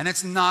that. And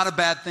it's not a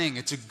bad thing.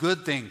 It's a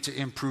good thing to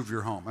improve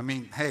your home. I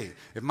mean, hey,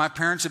 if my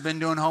parents had been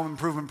doing home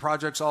improvement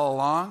projects all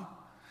along,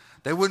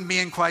 they wouldn't be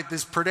in quite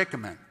this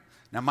predicament.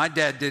 Now, my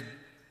dad's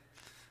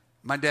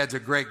a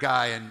great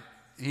guy, and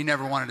he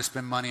never wanted to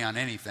spend money on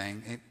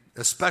anything,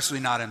 especially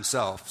not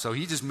himself. So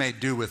he just made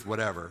do with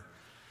whatever.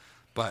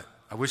 But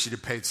I wish he'd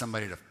have paid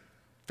somebody to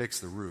fix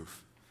the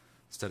roof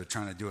instead of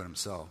trying to do it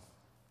himself.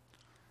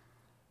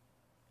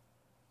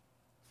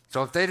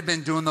 So if they'd have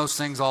been doing those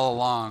things all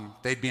along,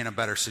 they'd be in a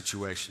better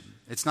situation.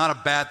 It's not a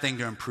bad thing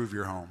to improve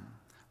your home.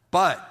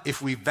 But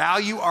if we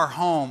value our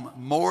home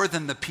more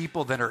than the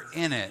people that are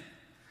in it,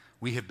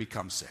 we have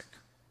become sick.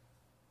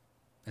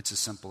 It's as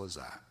simple as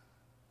that.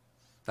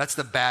 That's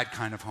the bad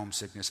kind of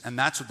homesickness. And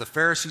that's what the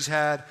Pharisees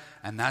had,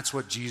 and that's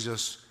what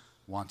Jesus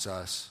wants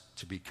us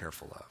to be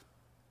careful of.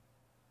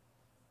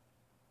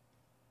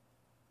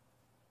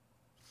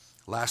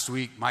 Last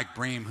week, Mike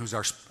Bream, who's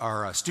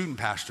our student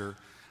pastor,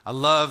 I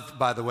love,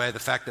 by the way, the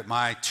fact that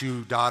my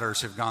 2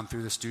 daughters have gone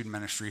through the student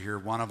ministry here.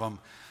 One of them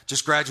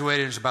just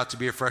graduated and is about to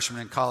be a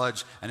freshman in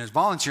college and is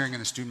volunteering in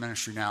the student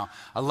ministry now.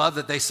 I love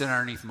that they sit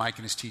underneath Mike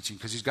in his teaching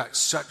because he's got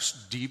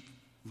such deep,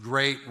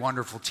 great,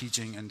 wonderful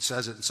teaching and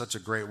says it in such a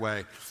great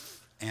way.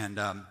 And,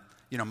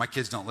 my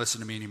kids don't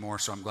listen to me anymore,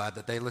 so I'm glad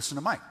that they listen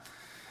to Mike.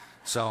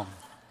 So,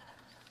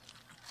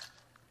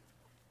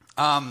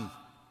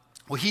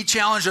 well, he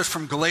challenged us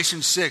from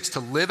Galatians 6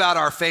 to live out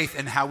our faith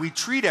in how we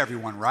treat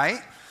everyone,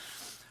 right?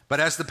 But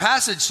as the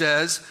passage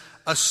says,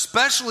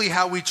 especially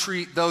how we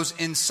treat those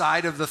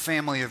inside of the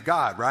family of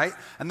God, right?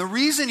 And the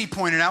reason he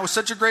pointed out was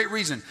such a great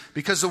reason,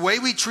 because the way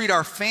we treat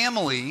our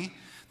family,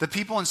 the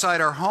people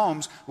inside our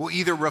homes, will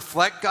either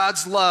reflect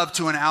God's love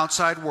to an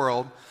outside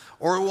world,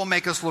 or it will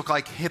make us look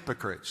like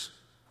hypocrites,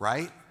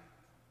 right?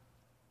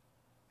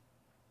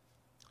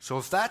 So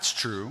if that's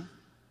true,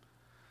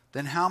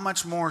 then how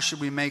much more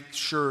should we make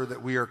sure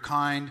that we are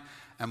kind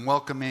and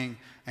welcoming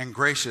and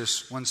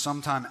gracious when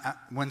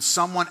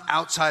someone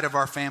outside of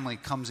our family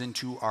comes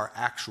into our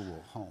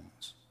actual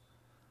homes?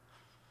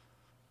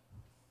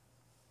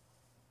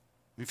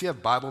 If you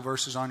have Bible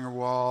verses on your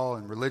wall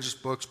and religious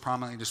books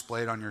prominently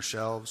displayed on your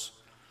shelves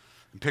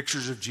and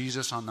pictures of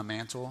Jesus on the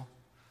mantle,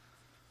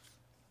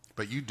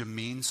 but you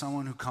demean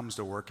someone who comes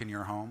to work in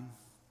your home,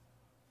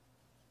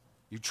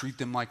 you treat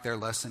them like they're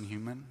less than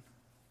human,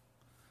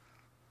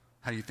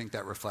 how do you think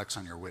that reflects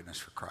on your witness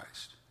for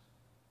Christ?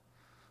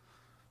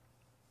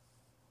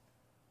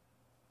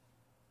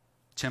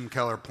 Tim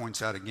Keller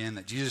points out again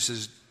that Jesus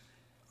is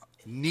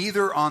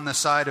neither on the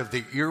side of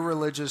the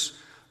irreligious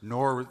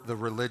nor the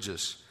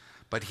religious,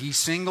 but he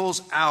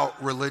singles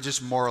out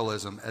religious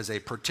moralism as a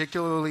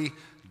particularly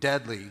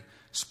deadly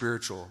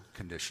spiritual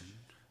condition.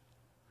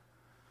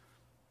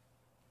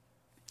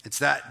 It's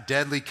that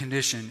deadly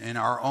condition in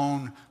our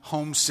own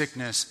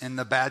homesickness in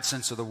the bad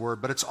sense of the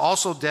word, but it's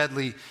also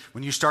deadly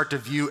when you start to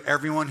view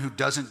everyone who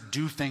doesn't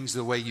do things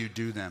the way you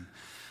do them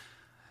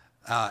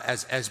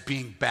as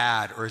being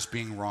bad or as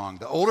being wrong.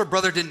 The older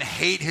brother didn't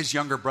hate his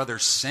younger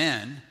brother's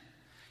sin.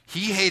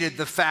 He hated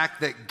the fact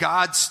that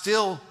God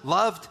still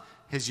loved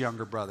his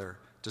younger brother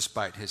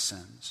despite his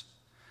sins,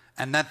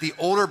 and that the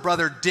older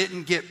brother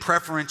didn't get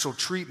preferential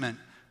treatment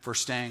for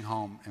staying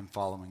home and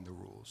following the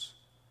rules.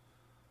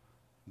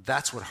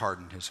 That's what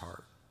hardened his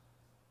heart.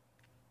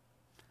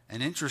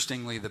 And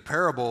interestingly, the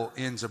parable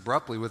ends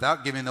abruptly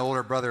without giving the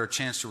older brother a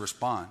chance to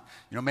respond.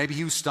 Maybe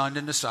he was stunned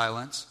into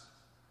silence,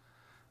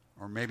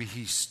 or maybe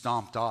he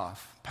stomped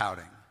off,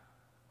 pouting.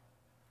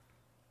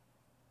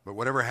 But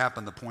whatever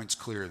happened, the point's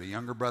clear. The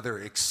younger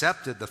brother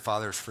accepted the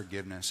father's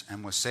forgiveness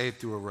and was saved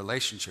through a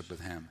relationship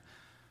with him.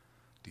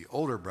 The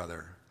older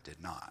brother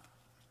did not.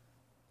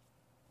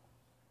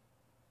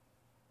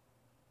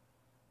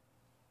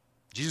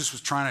 Jesus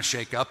was trying to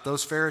shake up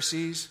those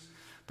Pharisees,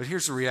 but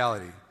here's the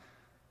reality.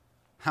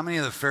 How many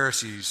of the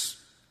Pharisees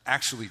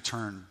actually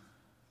turned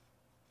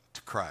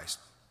to Christ?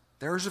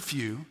 There was a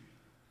few,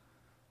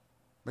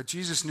 but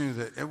Jesus knew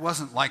that it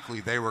wasn't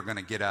likely they were going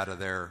to get out of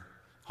their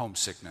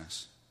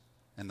homesickness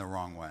in the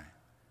wrong way.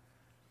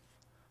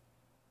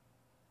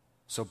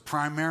 So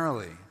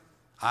primarily,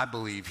 I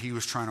believe he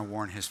was trying to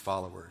warn his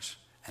followers,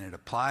 and it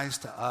applies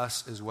to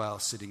us as well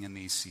sitting in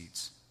these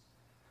seats.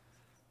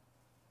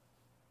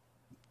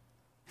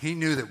 He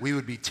knew that we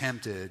would be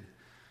tempted.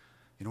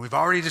 We've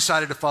already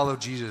decided to follow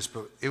Jesus,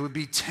 but it would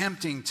be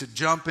tempting to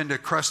jump into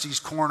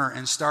Krusty's corner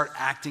and start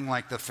acting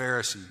like the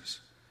Pharisees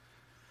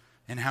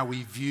in how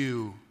we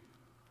view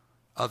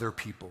other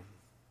people.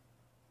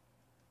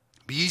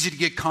 It'd be easy to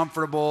get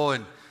comfortable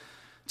and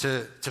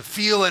to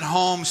feel at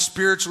home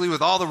spiritually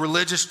with all the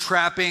religious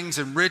trappings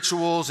and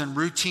rituals and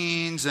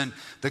routines and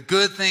the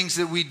good things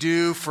that we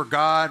do for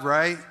God,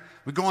 right?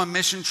 We go on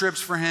mission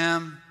trips for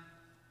him.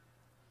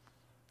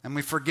 And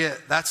we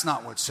forget that's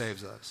not what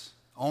saves us.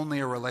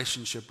 Only a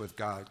relationship with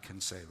God can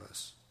save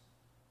us.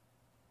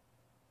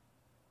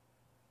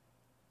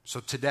 So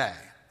today,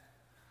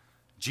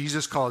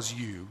 Jesus calls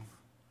you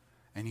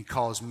and he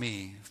calls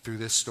me through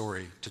this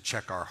story to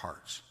check our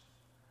hearts.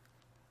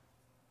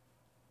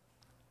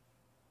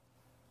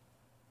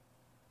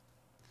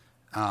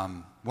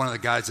 One of the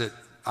guys that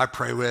I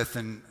pray with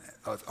and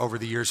over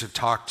the years have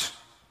talked,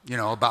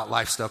 about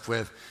life stuff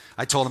with,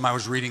 I told him I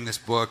was reading this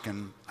book,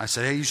 and I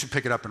said, hey, you should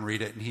pick it up and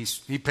read it. And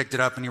he picked it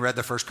up, and he read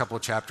the first couple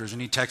of chapters,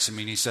 and he texted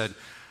me, and he said,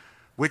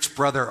 which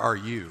brother are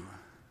you?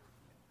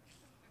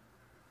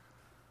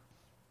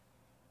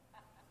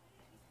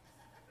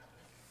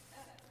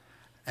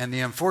 And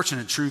the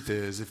unfortunate truth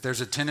is, if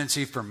there's a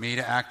tendency for me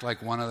to act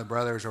like one of the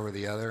brothers over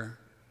the other,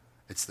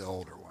 it's the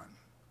older one.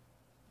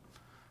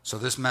 So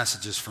this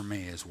message is for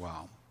me as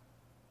well.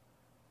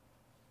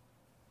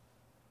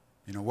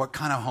 What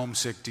kind of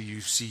homesick do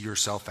you see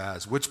yourself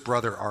as? Which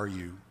brother are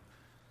you?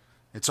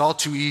 It's all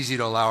too easy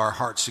to allow our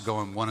hearts to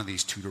go in one of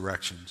these two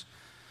directions.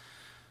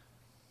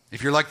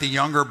 If you're like the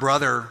younger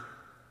brother,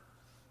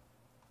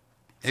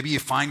 maybe you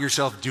find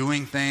yourself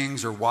doing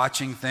things or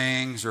watching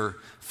things or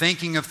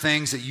thinking of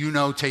things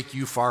that take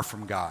you far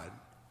from God.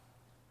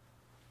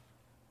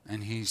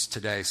 And he's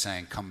today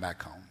saying, come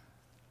back home.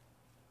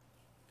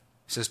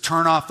 He says,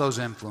 turn off those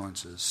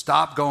influences.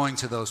 Stop going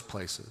to those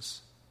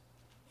places.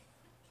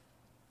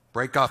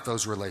 Break off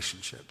those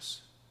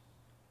relationships.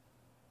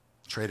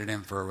 Trade it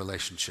in for a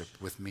relationship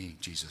with me,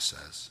 Jesus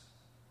says.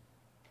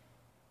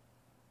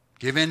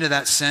 Give into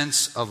that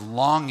sense of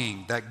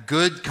longing, that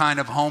good kind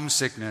of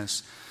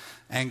homesickness,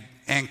 and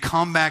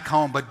come back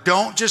home. But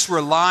don't just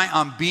rely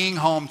on being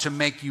home to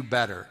make you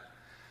better.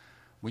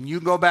 When you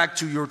go back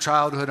to your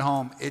childhood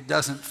home, it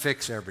doesn't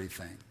fix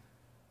everything.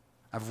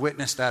 I've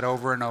witnessed that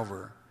over and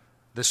over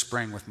this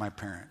spring with my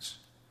parents.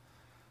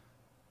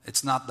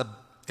 It's not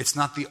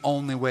the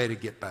only way to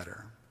get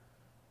better.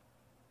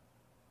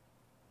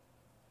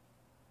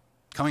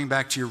 Coming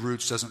back to your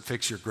roots doesn't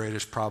fix your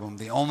greatest problem.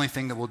 The only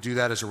thing that will do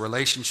that is a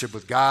relationship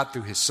with God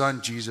through his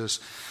son, Jesus.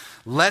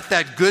 Let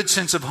that good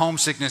sense of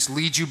homesickness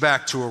lead you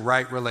back to a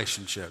right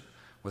relationship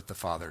with the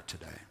Father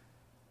today.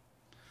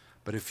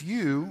 But if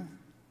you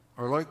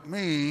are like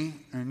me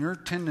and your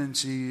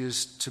tendency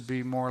is to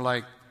be more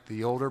like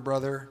the older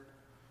brother,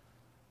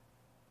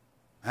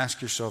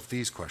 ask yourself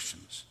these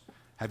questions.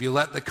 Have you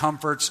let the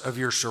comforts of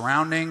your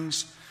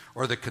surroundings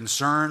or the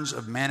concerns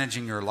of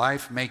managing your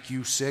life make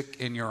you sick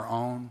in your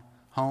own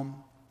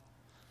home?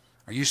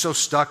 Are you so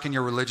stuck in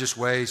your religious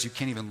ways you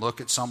can't even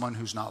look at someone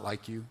who's not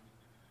like you?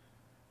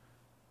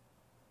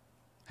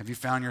 Have you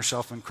found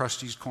yourself in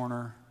Krusty's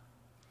corner?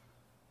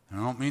 And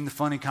I don't mean the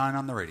funny kind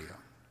on the radio.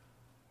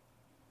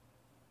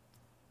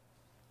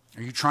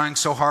 Are you trying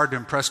so hard to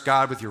impress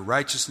God with your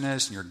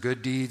righteousness and your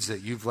good deeds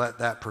that you've let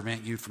that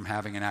prevent you from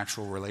having an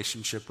actual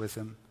relationship with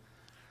him?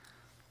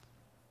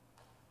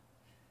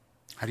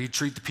 How do you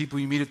treat the people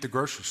you meet at the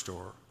grocery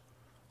store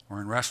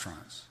or in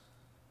restaurants?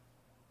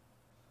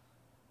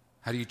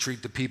 How do you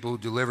treat the people who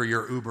deliver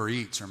your Uber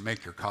Eats or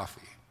make your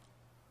coffee?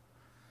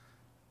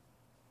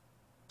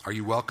 Are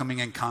you welcoming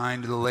and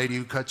kind to the lady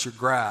who cuts your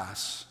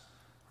grass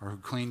or who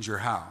cleans your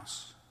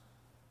house?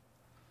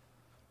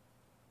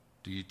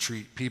 Do you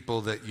treat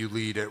people that you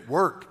lead at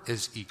work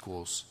as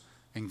equals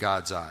in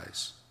God's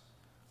eyes?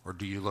 Or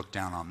do you look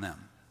down on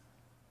them?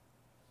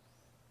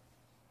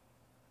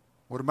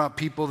 What about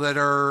people that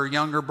are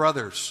younger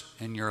brothers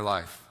in your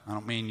life? I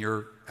don't mean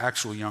your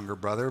actual younger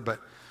brother, but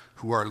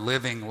who are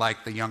living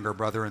like the younger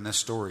brother in this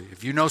story.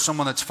 If you know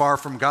someone that's far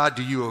from God,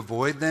 do you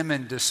avoid them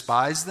and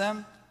despise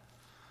them?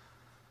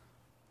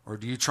 Or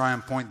do you try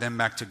and point them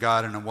back to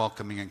God in a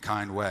welcoming and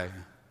kind way?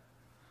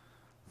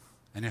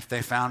 And if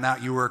they found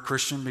out you were a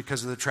Christian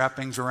because of the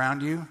trappings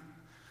around you,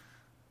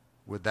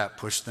 would that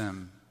push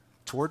them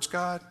towards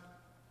God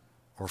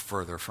or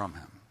further from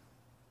him?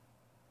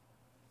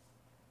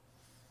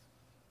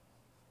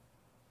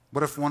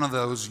 What if one of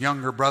those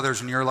younger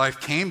brothers in your life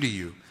came to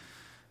you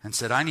and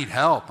said, I need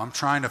help, I'm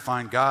trying to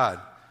find God?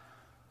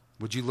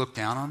 Would you look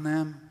down on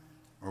them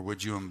or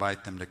would you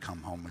invite them to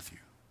come home with you?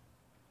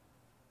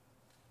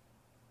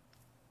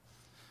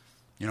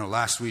 You know,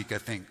 last week I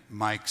think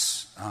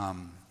Mike's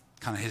kind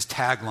of his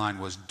tagline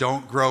was,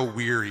 don't grow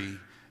weary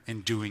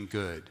in doing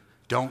good.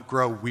 Don't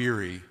grow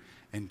weary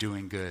in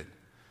doing good.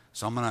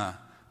 So I'm going to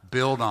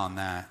build on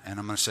that, and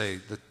I'm going to say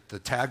the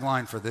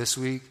tagline for this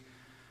week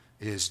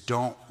is,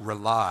 don't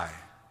rely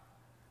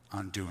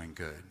on doing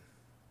good.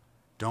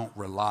 Don't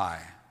rely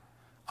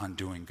on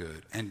doing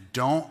good. And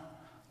don't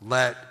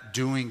let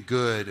doing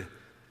good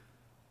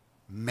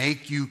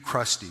make you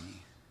crusty.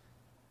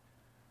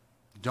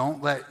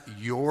 Don't let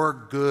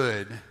your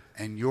good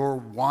and your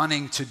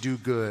wanting to do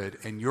good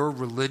and your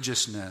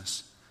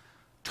religiousness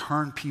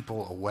turn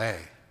people away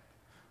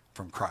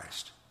from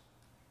Christ.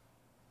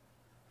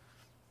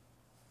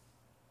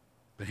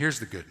 But here's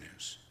the good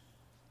news.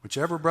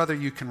 Whichever brother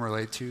you can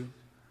relate to,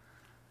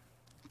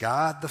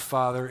 God the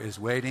Father is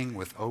waiting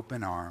with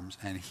open arms,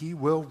 and he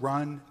will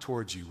run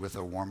towards you with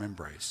a warm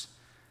embrace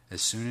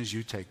as soon as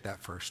you take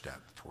that first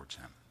step towards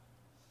him.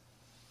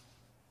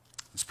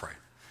 Let's pray.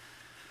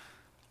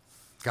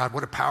 God,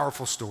 what a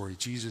powerful story.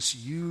 Jesus,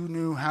 you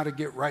knew how to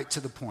get right to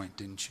the point,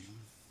 didn't you?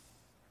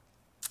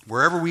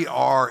 Wherever we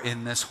are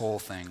in this whole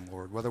thing,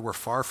 Lord, whether we're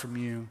far from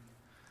you,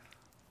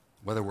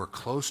 whether we're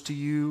close to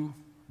you,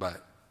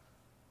 but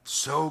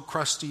so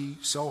crusty,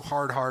 so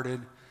hard-hearted,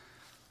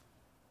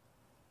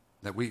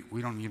 that we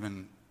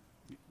can't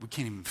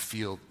even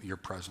feel your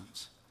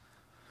presence.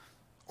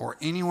 Or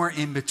anywhere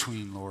in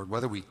between, Lord,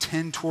 whether we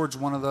tend towards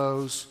one of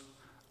those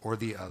or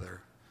the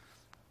other.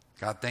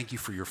 God, thank you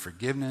for your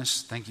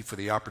forgiveness. Thank you for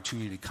the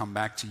opportunity to come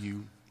back to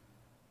you.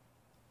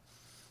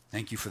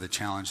 Thank you for the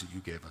challenge that you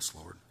gave us,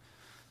 Lord.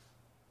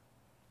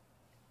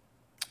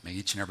 May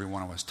each and every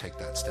one of us take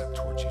that step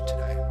towards you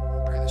today.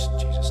 I pray this in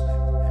Jesus' name.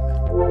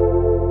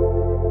 Amen.